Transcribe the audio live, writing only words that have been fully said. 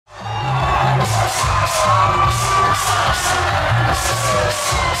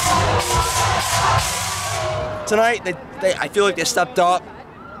tonight. I feel like they stepped up.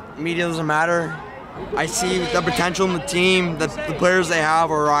 Media doesn't matter. I see the potential in the team, the players they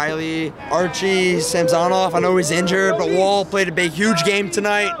have, O'Reilly, Archie, Samsonov. I know he's injured, but Wall played a huge game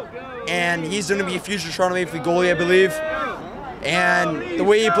tonight, and he's going to be a future Toronto Maple Leaf goalie, I believe. And the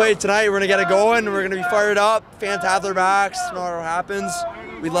way he played tonight, we're going to get it going. We're going to be fired up. Fans have their backs, no matter what happens.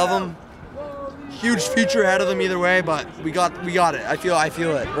 We love them. Huge future ahead of them either way, but we got it. I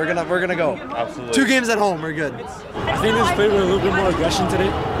feel it. We're gonna go. Absolutely. 2 games at home, we're good. I think this played with a little bit more aggression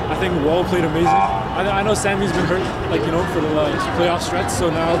today. I think Wall played amazing. I know Sammy's been hurt, for the playoff stretch. So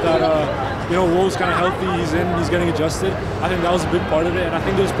now that Wall's kind of healthy, he's getting adjusted. I think that was a big part of it, and I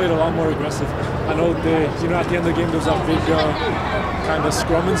think they just played a lot more aggressive. I know at the end of the game there was that big kind of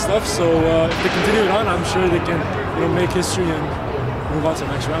scrum and stuff. So if they continue it on, I'm sure they can make history and move on to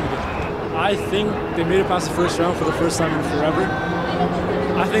the next round again. I think they made it past the first round for the first time in forever.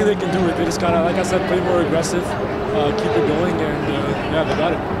 I think they can do it. They just gotta, like I said, play more aggressive, keep it going, and yeah, they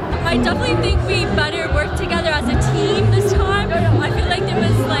got it. I definitely think we better work together as a team this time. I feel like there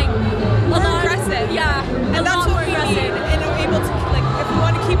was a lot aggressive. Yeah, and that's what we need. And we're able to, if we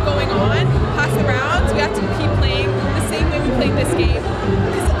want to keep going on past the rounds, we have to keep playing the same way we played this game.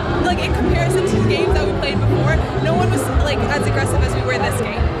 Because, in comparison to the games that we played before, no one was as aggressive as we were this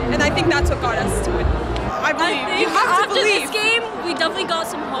game. And I think that's what got us to it. I believe. You have to believe. After this game, we definitely got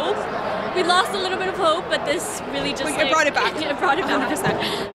some hope. We lost a little bit of hope, but this really just it brought it back. It brought it back.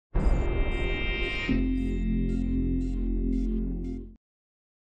 100%.